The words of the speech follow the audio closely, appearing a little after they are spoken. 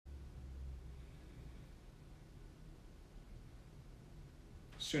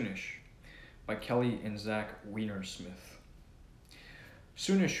Soonish by Kelly and Zach Weinersmith.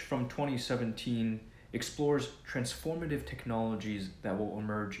 Soonish from 2017 explores transformative technologies that will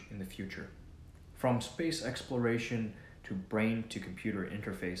emerge in the future. From space exploration to brain-to-computer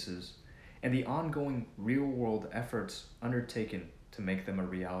interfaces, and the ongoing real-world efforts undertaken to make them a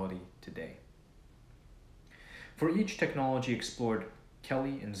reality today. For each technology explored,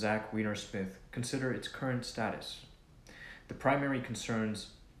 Kelly and Zach Weinersmith consider its current status, the primary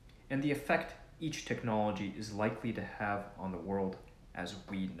concerns, and the effect each technology is likely to have on the world as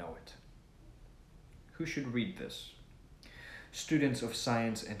we know it. Who should read this? Students of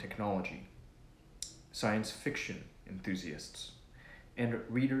science and technology, science fiction enthusiasts, and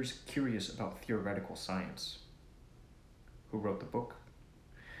readers curious about theoretical science. Who wrote the book?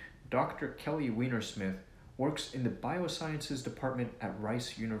 Dr. Kelly Weinersmith works in the biosciences department at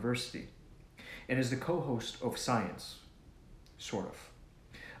Rice University and is the co-host of Science, sort of,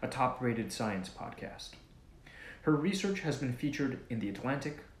 a top-rated science podcast. Her research has been featured in The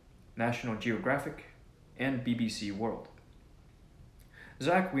Atlantic, National Geographic, and BBC World.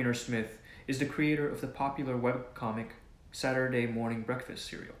 Zach Weinersmith is the creator of the popular webcomic Saturday Morning Breakfast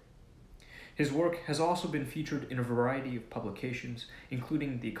cereal. His work has also been featured in a variety of publications,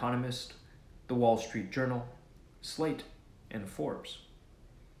 including The Economist, The Wall Street Journal, Slate, and Forbes.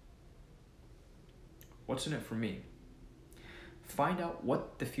 What's in it for me? Find out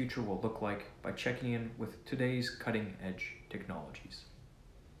what the future will look like by checking in with today's cutting-edge technologies.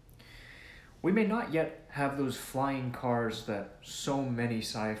 We may not yet have those flying cars that so many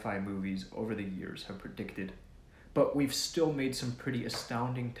sci-fi movies over the years have predicted, but we've still made some pretty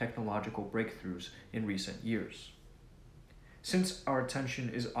astounding technological breakthroughs in recent years. Since our attention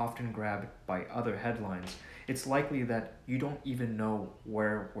is often grabbed by other headlines, it's likely that you don't even know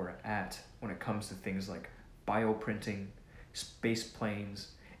where we're at when it comes to things like bioprinting, space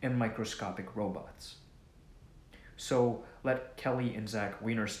planes, and microscopic robots. So let Kelly and Zach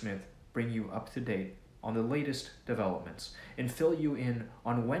Weinersmith bring you up to date on the latest developments and fill you in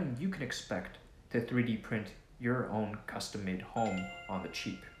on when you can expect to 3D print your own custom-made home on the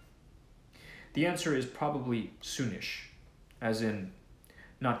cheap. The answer is probably soonish, as in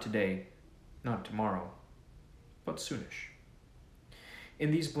not today, not tomorrow, but soonish.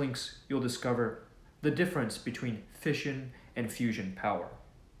 In these blinks, you'll discover the difference between fission and fusion power,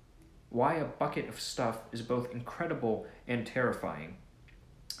 why a bucket of stuff is both incredible and terrifying,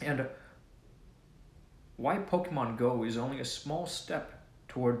 and why Pokemon Go is only a small step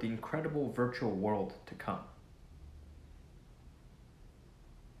toward the incredible virtual world to come.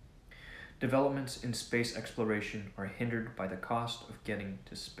 Developments in space exploration are hindered by the cost of getting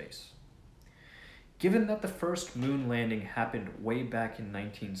to space. Given that the first moon landing happened way back in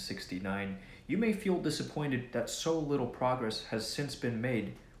 1969, you may feel disappointed that so little progress has since been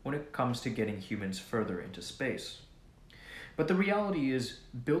made when it comes to getting humans further into space. But the reality is,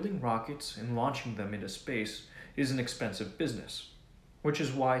 building rockets and launching them into space is an expensive business, which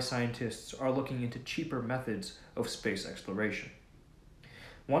is why scientists are looking into cheaper methods of space exploration.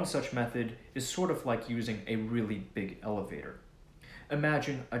 One such method is sort of like using a really big elevator.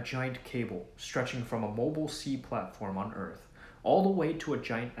 Imagine a giant cable stretching from a mobile sea platform on Earth all the way to a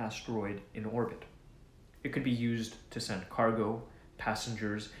giant asteroid in orbit. It could be used to send cargo,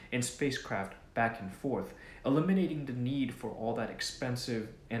 passengers, and spacecraft back and forth, eliminating the need for all that expensive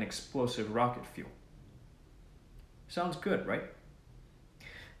and explosive rocket fuel. Sounds good, right?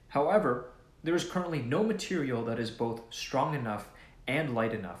 However, there is currently no material that is both strong enough and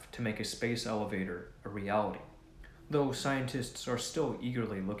light enough to make a space elevator a reality, though scientists are still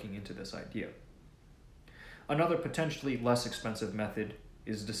eagerly looking into this idea. Another potentially less expensive method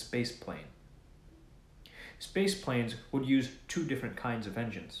is the space plane. Space planes would use two different kinds of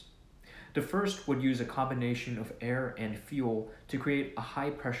engines. The first would use a combination of air and fuel to create a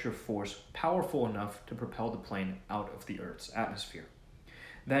high-pressure force powerful enough to propel the plane out of the Earth's atmosphere.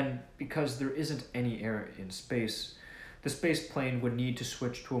 Then, because there isn't any air in space, the space plane would need to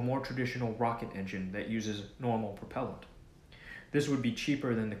switch to a more traditional rocket engine that uses normal propellant. This would be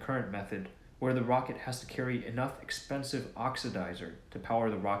cheaper than the current method, where the rocket has to carry enough expensive oxidizer to power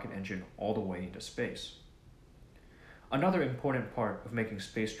the rocket engine all the way into space. Another important part of making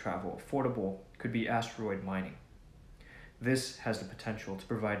space travel affordable could be asteroid mining. This has the potential to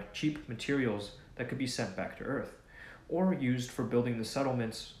provide cheap materials that could be sent back to Earth, or used for building the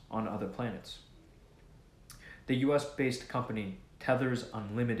settlements on other planets. The US-based company Tethers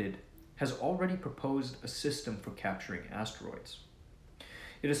Unlimited has already proposed a system for capturing asteroids.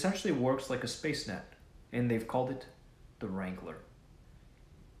 It essentially works like a space net, and they've called it the Wrangler.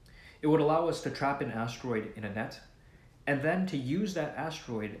 It would allow us to trap an asteroid in a net and then to use that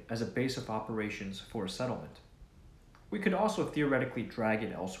asteroid as a base of operations for a settlement. We could also theoretically drag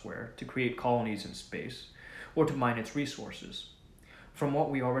it elsewhere to create colonies in space, or to mine its resources. From what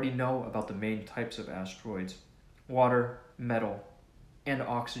we already know about the main types of asteroids, water, metal, and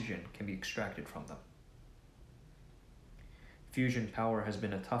oxygen can be extracted from them. Fusion power has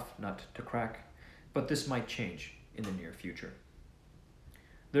been a tough nut to crack, but this might change in the near future.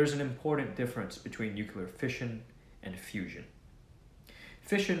 There's an important difference between nuclear fission and fusion.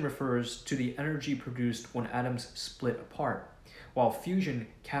 Fission refers to the energy produced when atoms split apart, while fusion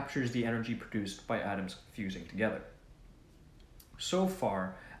captures the energy produced by atoms fusing together. So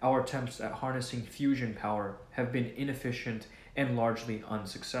far, our attempts at harnessing fusion power have been inefficient and largely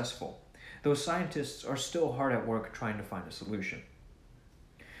unsuccessful, though scientists are still hard at work trying to find a solution.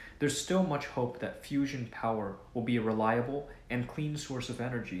 There's still much hope that fusion power will be a reliable and clean source of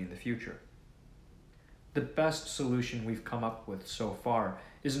energy in the future. The best solution we've come up with so far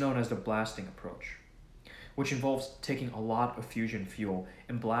is known as the blasting approach, which involves taking a lot of fusion fuel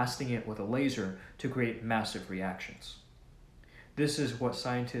and blasting it with a laser to create massive reactions. This is what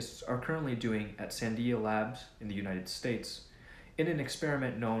scientists are currently doing at Sandia Labs in the United States in an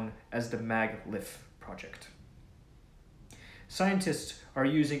experiment known as the MagLIF project. Scientists are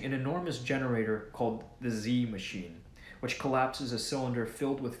using an enormous generator called the Z machine, which collapses a cylinder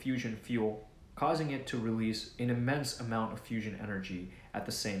filled with fusion fuel, causing it to release an immense amount of fusion energy at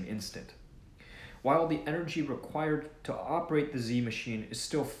the same instant. While the energy required to operate the Z machine is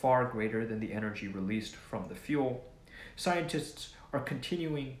still far greater than the energy released from the fuel, scientists are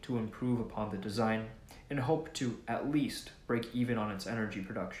continuing to improve upon the design and hope to at least break even on its energy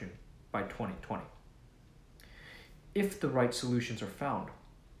production by 2020. If the right solutions are found,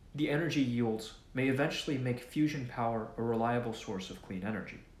 the energy yields may eventually make fusion power a reliable source of clean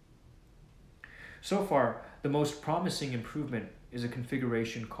energy. So far, the most promising improvement is a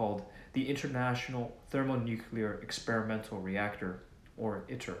configuration called the International Thermonuclear Experimental Reactor, or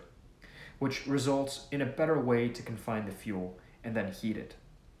ITER, which results in a better way to confine the fuel and then heat it.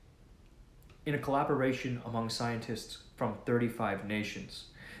 In a collaboration among scientists from 35 nations,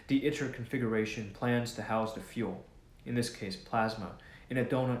 the ITER configuration plans to house the fuel, in this case plasma, in a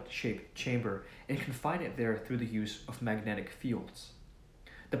donut-shaped chamber and confine it there through the use of magnetic fields.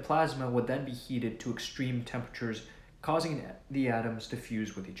 The plasma would then be heated to extreme temperatures, causing the atoms to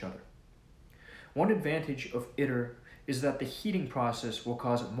fuse with each other. One advantage of ITER is that the heating process will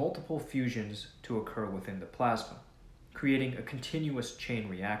cause multiple fusions to occur within the plasma, creating a continuous chain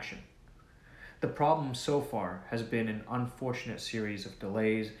reaction. The problem so far has been an unfortunate series of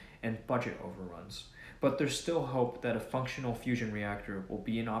delays and budget overruns, but there's still hope that a functional fusion reactor will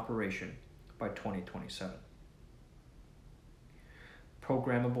be in operation by 2027.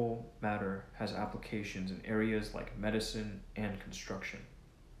 Programmable matter has applications in areas like medicine and construction.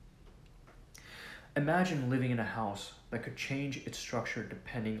 Imagine living in a house that could change its structure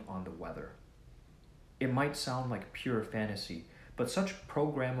depending on the weather. It might sound like pure fantasy, but such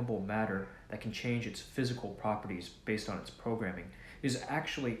programmable matter that can change its physical properties based on its programming is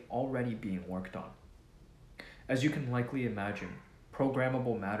actually already being worked on. As you can likely imagine,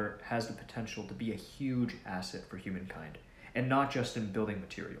 programmable matter has the potential to be a huge asset for humankind, and not just in building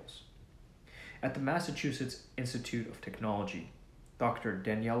materials. At the Massachusetts Institute of Technology, Dr.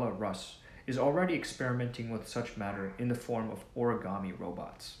 Daniela Russ is already experimenting with such matter in the form of origami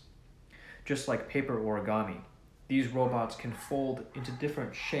robots. Just like paper origami, these robots can fold into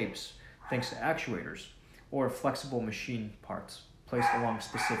different shapes thanks to actuators or flexible machine parts placed along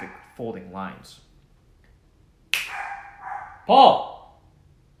specific folding lines. Paul!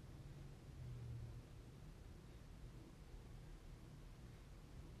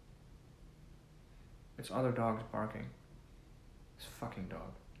 It's other dogs barking. This fucking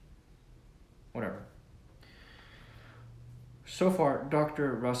dog. Whatever. So far,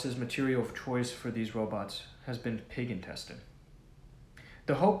 Dr. Russ's material of choice for these robots has been pig intestine.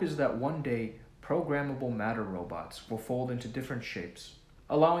 The hope is that one day, programmable matter robots will fold into different shapes,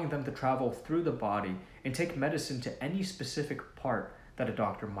 allowing them to travel through the body and take medicine to any specific part that a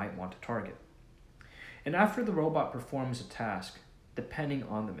doctor might want to target. And after the robot performs a task, depending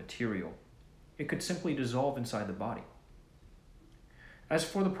on the material, it could simply dissolve inside the body. As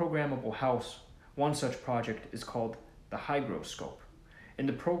for the programmable house, one such project is called the hygroscope, and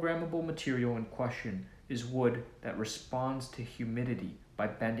the programmable material in question is wood that responds to humidity by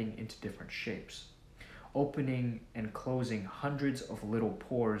bending into different shapes, opening and closing hundreds of little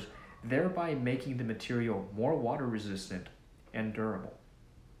pores, thereby making the material more water resistant and durable.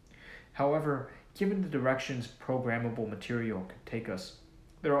 However, given the directions programmable material could take us,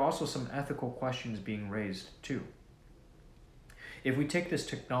 there are also some ethical questions being raised too. If we take this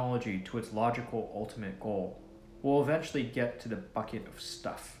technology to its logical ultimate goal, we'll eventually get to the bucket of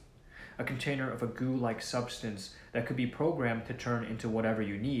stuff, a container of a goo-like substance that could be programmed to turn into whatever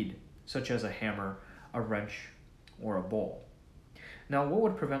you need, such as a hammer, a wrench, or a bowl. Now, what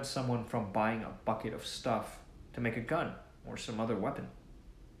would prevent someone from buying a bucket of stuff to make a gun or some other weapon?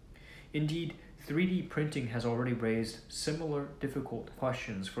 Indeed, 3D printing has already raised similar difficult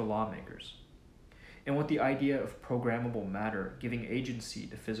questions for lawmakers. And with the idea of programmable matter giving agency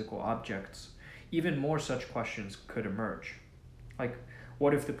to physical objects, even more such questions could emerge. Like,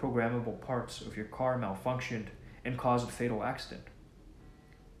 what if the programmable parts of your car malfunctioned and caused a fatal accident?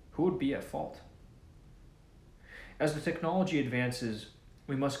 Who would be at fault? As the technology advances,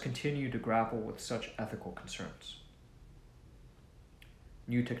 we must continue to grapple with such ethical concerns.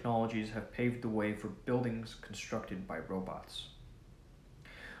 New technologies have paved the way for buildings constructed by robots.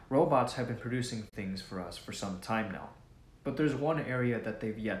 Robots have been producing things for us for some time now, but there's one area that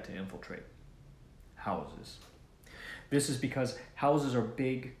they've yet to infiltrate: houses. This is because houses are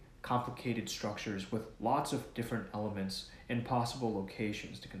big, complicated structures with lots of different elements and possible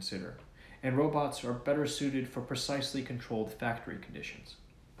locations to consider, and robots are better suited for precisely controlled factory conditions.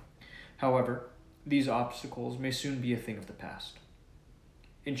 However, these obstacles may soon be a thing of the past.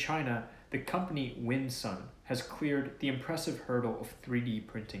 In China, the company Winsun has cleared the impressive hurdle of 3D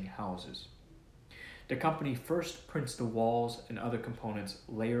printing houses. The company first prints the walls and other components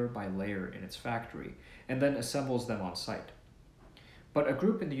layer by layer in its factory, and then assembles them on site. But a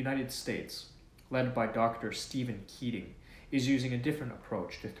group in the United States, led by Dr. Stephen Keating, is using a different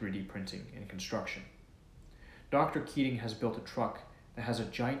approach to 3D printing and construction. Dr. Keating has built a truck that has a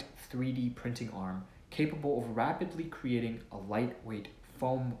giant 3D printing arm capable of rapidly creating a lightweight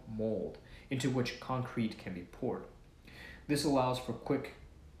foam mold into which concrete can be poured. This allows for quick,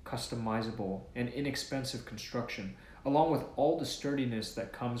 customizable, and inexpensive construction, along with all the sturdiness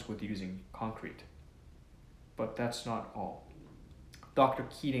that comes with using concrete. But that's not all. Dr.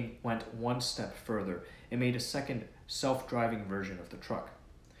 Keating went one step further and made a second self-driving version of the truck.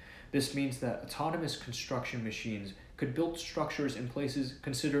 This means that autonomous construction machines could build structures in places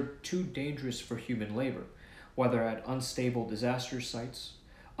considered too dangerous for human labor, whether at unstable disaster sites,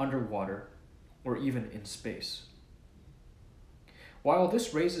 underwater, or even in space. While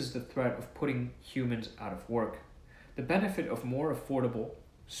this raises the threat of putting humans out of work, the benefit of more affordable,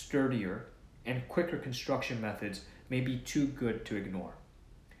 sturdier, and quicker construction methods may be too good to ignore.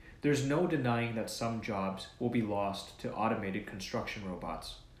 There's no denying that some jobs will be lost to automated construction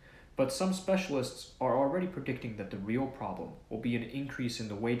robots, but some specialists are already predicting that the real problem will be an increase in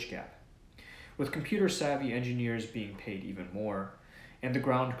the wage gap, with computer-savvy engineers being paid even more, and the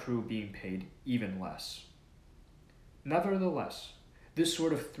ground crew being paid even less. Nevertheless, this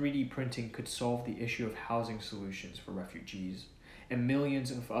sort of 3D printing could solve the issue of housing solutions for refugees and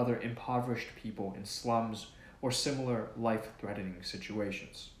millions of other impoverished people in slums or similar life-threatening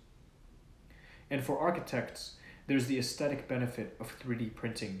situations. And for architects, there's the aesthetic benefit of 3D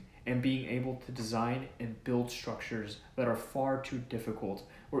printing and being able to design and build structures that are far too difficult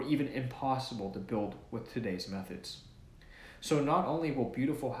or even impossible to build with today's methods. So not only will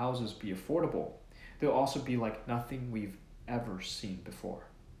beautiful houses be affordable, they'll also be like nothing we've ever seen before.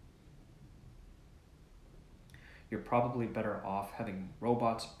 You're probably better off having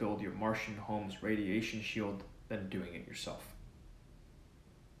robots build your Martian home's radiation shield than doing it yourself.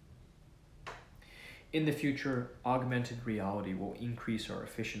 In the future, augmented reality will increase our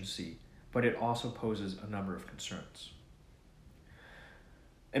efficiency, but it also poses a number of concerns.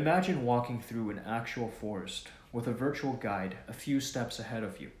 Imagine walking through an actual forest with a virtual guide a few steps ahead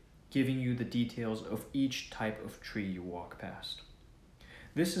of you, giving you the details of each type of tree you walk past.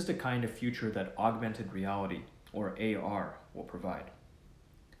 This is the kind of future that augmented reality, or AR, will provide.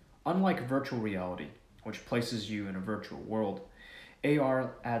 Unlike virtual reality, which places you in a virtual world,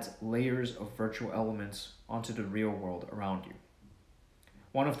 AR adds layers of virtual elements onto the real world around you.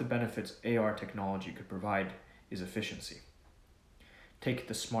 One of the benefits AR technology could provide is efficiency. Take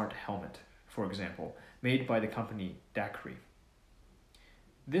the smart helmet, for example, made by the company Dacry.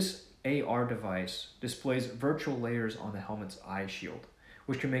 This AR device displays virtual layers on the helmet's eye shield,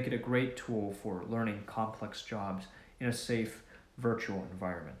 which can make it a great tool for learning complex jobs in a safe, virtual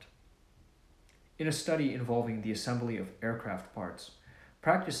environment. In a study involving the assembly of aircraft parts,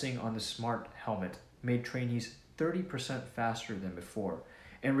 practicing on the smart helmet made trainees 30% faster than before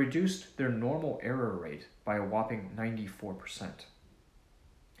and reduced their normal error rate by a whopping 94%.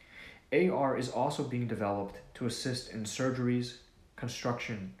 AR is also being developed to assist in surgeries,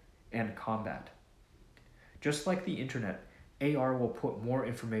 construction, and combat. Just like the internet, AR will put more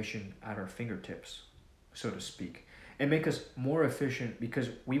information at our fingertips, so to speak, and make us more efficient because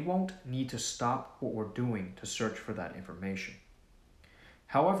we won't need to stop what we're doing to search for that information.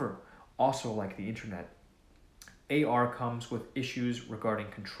 However, also like the internet, AR comes with issues regarding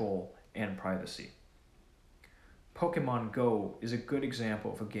control and privacy. Pokemon Go is a good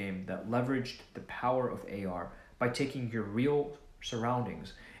example of a game that leveraged the power of AR by taking your real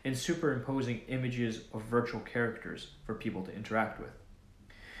surroundings and superimposing images of virtual characters for people to interact with.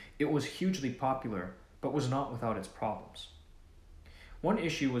 It was hugely popular, but was not without its problems. One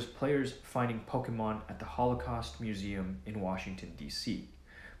issue was players finding Pokemon at the Holocaust Museum in Washington, D.C.,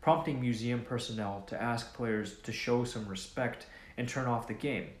 prompting museum personnel to ask players to show some respect and turn off the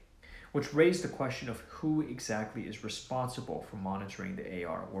game, which raised the question of who exactly is responsible for monitoring the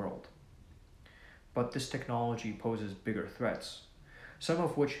AR world. But this technology poses bigger threats, some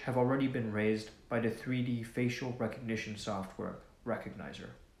of which have already been raised by the 3D facial recognition software Recognizer.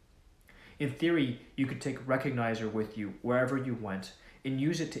 In theory, you could take Recognizer with you wherever you went and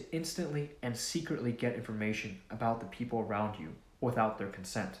use it to instantly and secretly get information about the people around you without their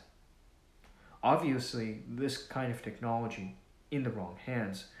consent. Obviously, this kind of technology, in the wrong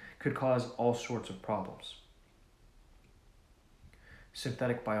hands, could cause all sorts of problems.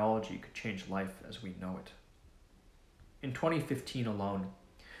 Synthetic biology could change life as we know it. In 2015 alone,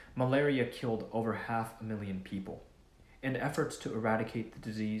 malaria killed over 500,000 people, and efforts to eradicate the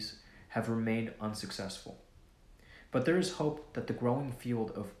disease have remained unsuccessful. But there is hope that the growing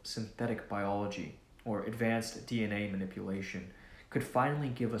field of synthetic biology, or advanced DNA manipulation, could finally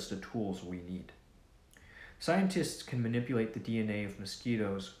give us the tools we need. Scientists can manipulate the DNA of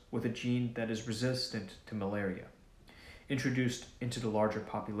mosquitoes with a gene that is resistant to malaria. Introduced into the larger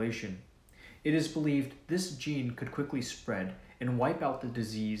population, it is believed this gene could quickly spread and wipe out the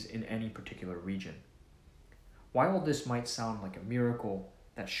disease in any particular region. While this might sound like a miracle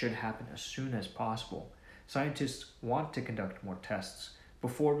that should happen as soon as possible, scientists want to conduct more tests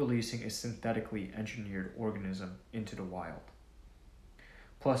before releasing a synthetically engineered organism into the wild.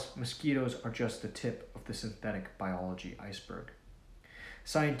 Plus, mosquitoes are just the tip of the synthetic biology iceberg.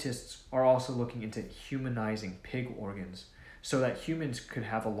 Scientists are also looking into humanizing pig organs so that humans could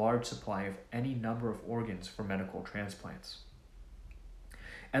have a large supply of any number of organs for medical transplants.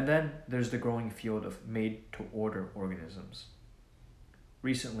 And then there's the growing field of made-to-order organisms.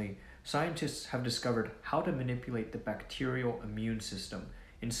 Recently, scientists have discovered how to manipulate the bacterial immune system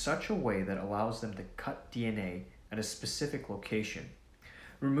in such a way that allows them to cut DNA at a specific location,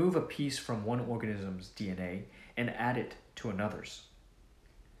 remove a piece from one organism's DNA, and add it to another's.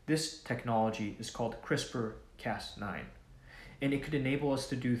 This technology is called CRISPR-Cas9, and it could enable us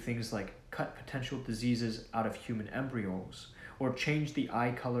to do things like cut potential diseases out of human embryos, or change the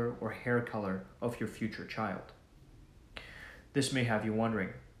eye color or hair color of your future child. This may have you wondering,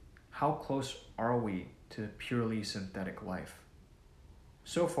 how close are we to purely synthetic life?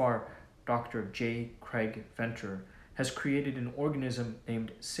 So far, Dr. J. Craig Venter has created an organism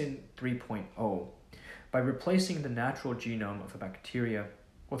named SYN 3.0 by replacing the natural genome of a bacteria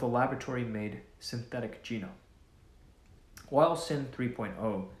with a laboratory-made synthetic genome. While SYN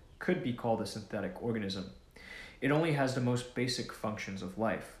 3.0 could be called a synthetic organism, it only has the most basic functions of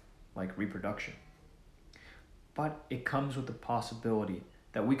life, like reproduction. But it comes with the possibility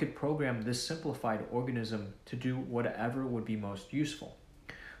that we could program this simplified organism to do whatever would be most useful,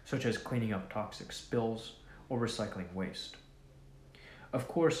 such as cleaning up toxic spills or recycling waste. Of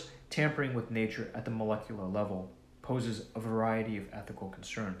course, tampering with nature at the molecular level poses a variety of ethical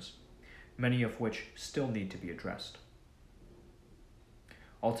concerns, many of which still need to be addressed.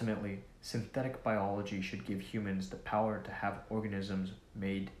 Ultimately, synthetic biology should give humans the power to have organisms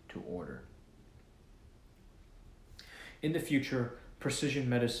made to order. In the future, precision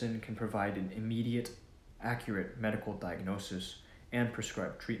medicine can provide an immediate, accurate medical diagnosis and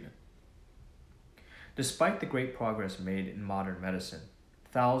prescribe treatment. Despite the great progress made in modern medicine,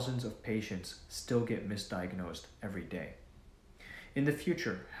 thousands of patients still get misdiagnosed every day. In the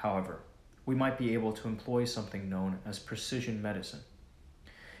future, however, we might be able to employ something known as precision medicine.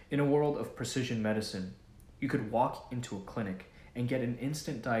 In a world of precision medicine, you could walk into a clinic and get an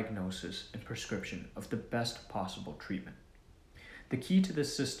instant diagnosis and prescription of the best possible treatment. The key to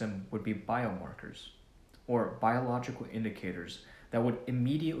this system would be biomarkers, or biological indicators that would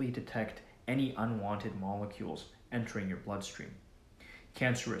immediately detect any unwanted molecules entering your bloodstream,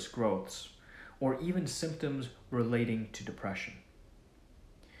 cancerous growths, or even symptoms relating to depression.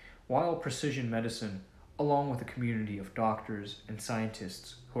 While precision medicine, along with a community of doctors and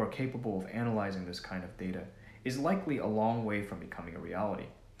scientists who are capable of analyzing this kind of data, is likely a long way from becoming a reality,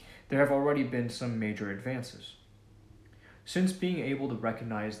 there have already been some major advances. Since being able to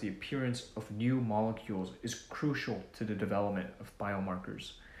recognize the appearance of new molecules is crucial to the development of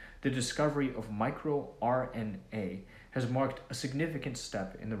biomarkers, the discovery of microRNA has marked a significant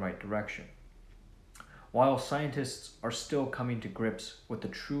step in the right direction. While scientists are still coming to grips with the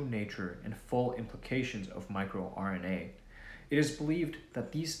true nature and full implications of microRNA, it is believed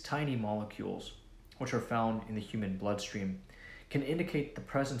that these tiny molecules, which are found in the human bloodstream, can indicate the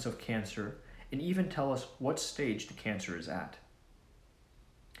presence of cancer and even tell us what stage the cancer is at.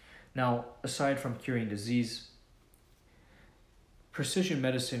 Now, aside from curing disease, precision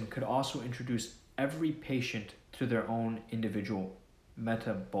medicine could also introduce every patient to their own individual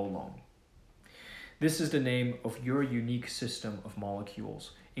metabolome. This is the name of your unique system of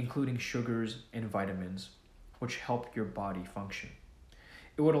molecules, including sugars and vitamins, which help your body function.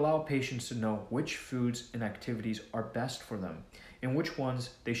 It would allow patients to know which foods and activities are best for them and which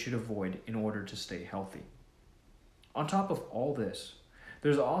ones they should avoid in order to stay healthy. On top of all this,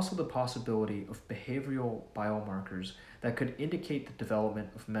 there's also the possibility of behavioral biomarkers that could indicate the development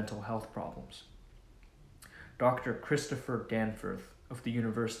of mental health problems. Dr. Christopher Danforth of the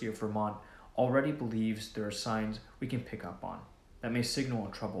University of Vermont already believes there are signs we can pick up on that may signal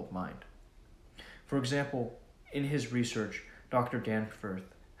a troubled mind. For example, in his research, Dr. Danforth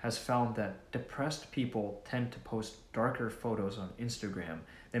has found that depressed people tend to post darker photos on Instagram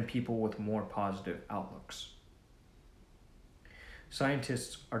than people with more positive outlooks.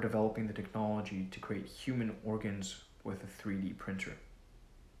 Scientists are developing the technology to create human organs with a 3D printer.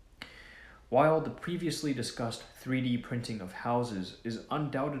 While the previously discussed 3D printing of houses is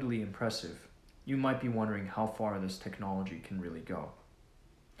undoubtedly impressive, you might be wondering how far this technology can really go.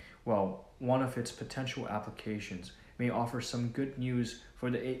 Well, one of its potential applications may offer some good news for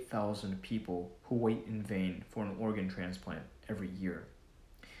the 8,000 people who wait in vain for an organ transplant every year: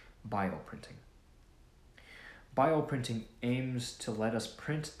 bioprinting. Bioprinting aims to let us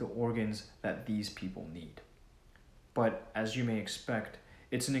print the organs that these people need. But as you may expect,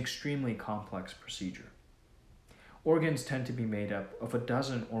 it's an extremely complex procedure. Organs tend to be made up of a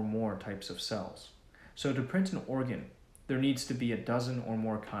dozen or more types of cells. So to print an organ, there needs to be a dozen or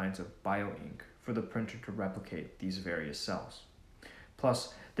more kinds of bioink for the printer to replicate these various cells.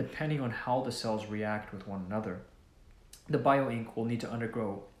 Plus, depending on how the cells react with one another, the bioink will need to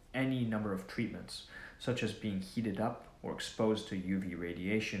undergo any number of treatments, such as being heated up or exposed to UV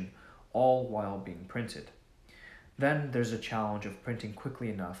radiation, all while being printed. Then there's a challenge of printing quickly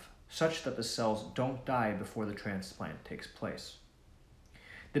enough such that the cells don't die before the transplant takes place.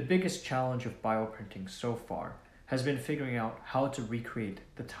 The biggest challenge of bioprinting so far has been figuring out how to recreate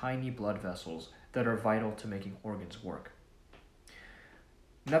the tiny blood vessels that are vital to making organs work.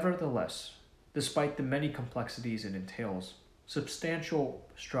 Nevertheless, despite the many complexities it entails, substantial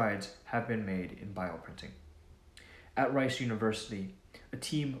strides have been made in bioprinting. At Rice University, a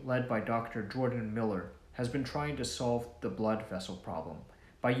team led by Dr. Jordan Miller has been trying to solve the blood vessel problem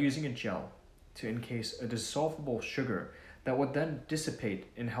by using a gel to encase a dissolvable sugar that would then dissipate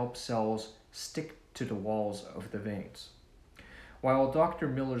and help cells stick to the walls of the veins. While Dr.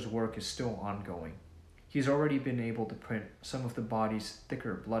 Miller's work is still ongoing, he's already been able to print some of the body's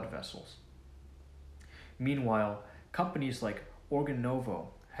thicker blood vessels. Meanwhile, companies like Organovo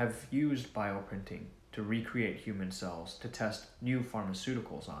have used bioprinting to recreate human cells to test new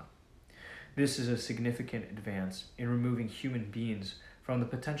pharmaceuticals on. This is a significant advance in removing human beings from the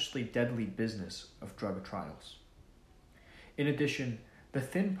potentially deadly business of drug trials. In addition, the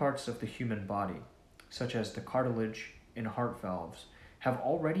thin parts of the human body, such as the cartilage and heart valves, have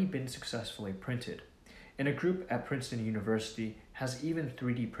already been successfully printed, and a group at Princeton University has even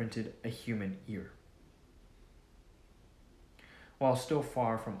 3D printed a human ear. While still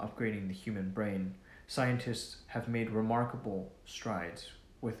far from upgrading the human brain, scientists have made remarkable strides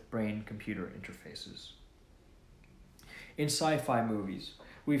with brain-computer interfaces. In sci-fi movies,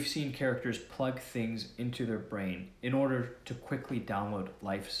 we've seen characters plug things into their brain in order to quickly download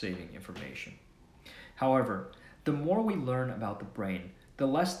life-saving information. However, the more we learn about the brain, the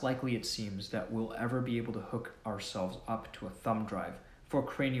less likely it seems that we'll ever be able to hook ourselves up to a thumb drive for a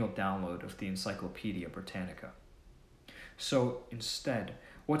cranial download of the Encyclopedia Britannica. So instead,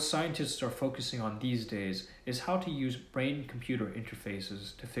 what scientists are focusing on these days is how to use brain-computer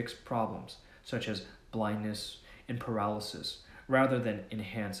interfaces to fix problems such as blindness and paralysis, rather than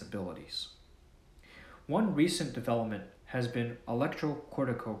enhance abilities. One recent development has been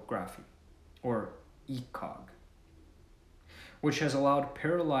electrocorticography, or ECOG, which has allowed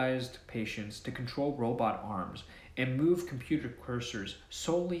paralyzed patients to control robot arms and move computer cursors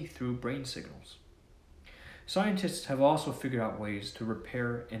solely through brain signals. Scientists have also figured out ways to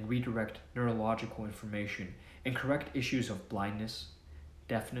repair and redirect neurological information and correct issues of blindness,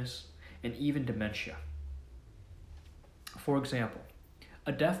 deafness, and even dementia. For example,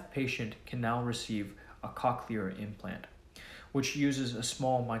 a deaf patient can now receive a cochlear implant, which uses a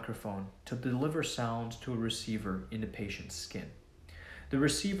small microphone to deliver sounds to a receiver in the patient's skin. The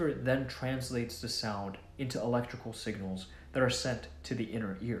receiver then translates the sound into electrical signals that are sent to the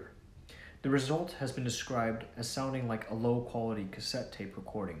inner ear. The result has been described as sounding like a low-quality cassette tape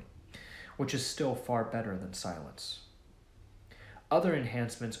recording, which is still far better than silence. Other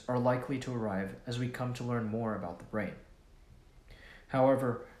enhancements are likely to arrive as we come to learn more about the brain.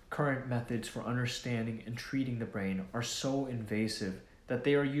 However, current methods for understanding and treating the brain are so invasive that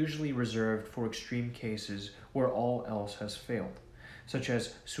they are usually reserved for extreme cases where all else has failed, such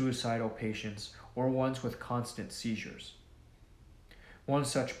as suicidal patients or ones with constant seizures. One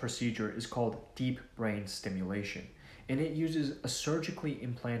such procedure is called deep brain stimulation, and it uses a surgically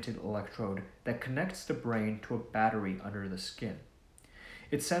implanted electrode that connects the brain to a battery under the skin.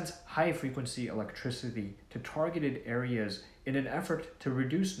 It sends high-frequency electricity to targeted areas in an effort to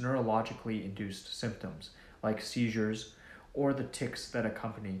reduce neurologically induced symptoms, like seizures or the tics that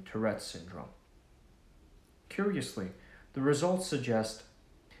accompany Tourette's syndrome. Curiously, the results suggest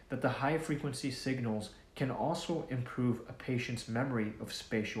that the high-frequency signals can also improve a patient's memory of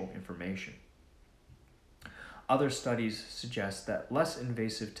spatial information. Other studies suggest that less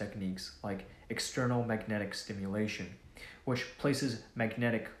invasive techniques like external magnetic stimulation, which places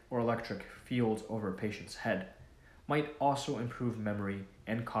magnetic or electric fields over a patient's head, might also improve memory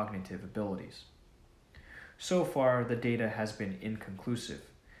and cognitive abilities. So far, the data has been inconclusive,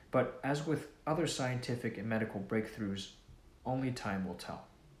 but as with other scientific and medical breakthroughs, only time will tell.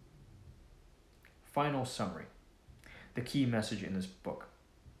 Final summary. The key message in this book.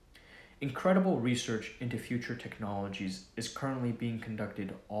 Incredible research into future technologies is currently being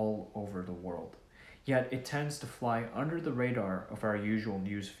conducted all over the world, yet it tends to fly under the radar of our usual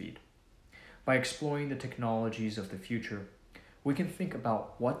newsfeed. By exploring the technologies of the future, we can think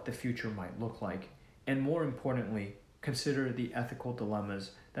about what the future might look like, and more importantly, consider the ethical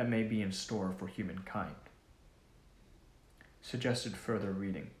dilemmas that may be in store for humankind. Suggested further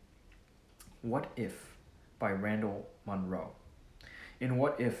reading. What If by Randall Munroe. In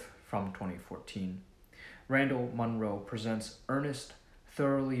What If from 2014, Randall Munroe presents earnest,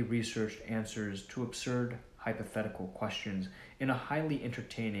 thoroughly researched answers to absurd hypothetical questions in a highly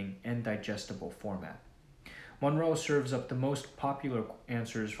entertaining and digestible format. Munroe serves up the most popular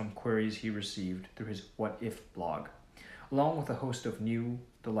answers from queries he received through his What If blog, along with a host of new,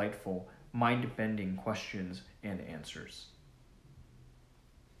 delightful, mind-bending questions and answers.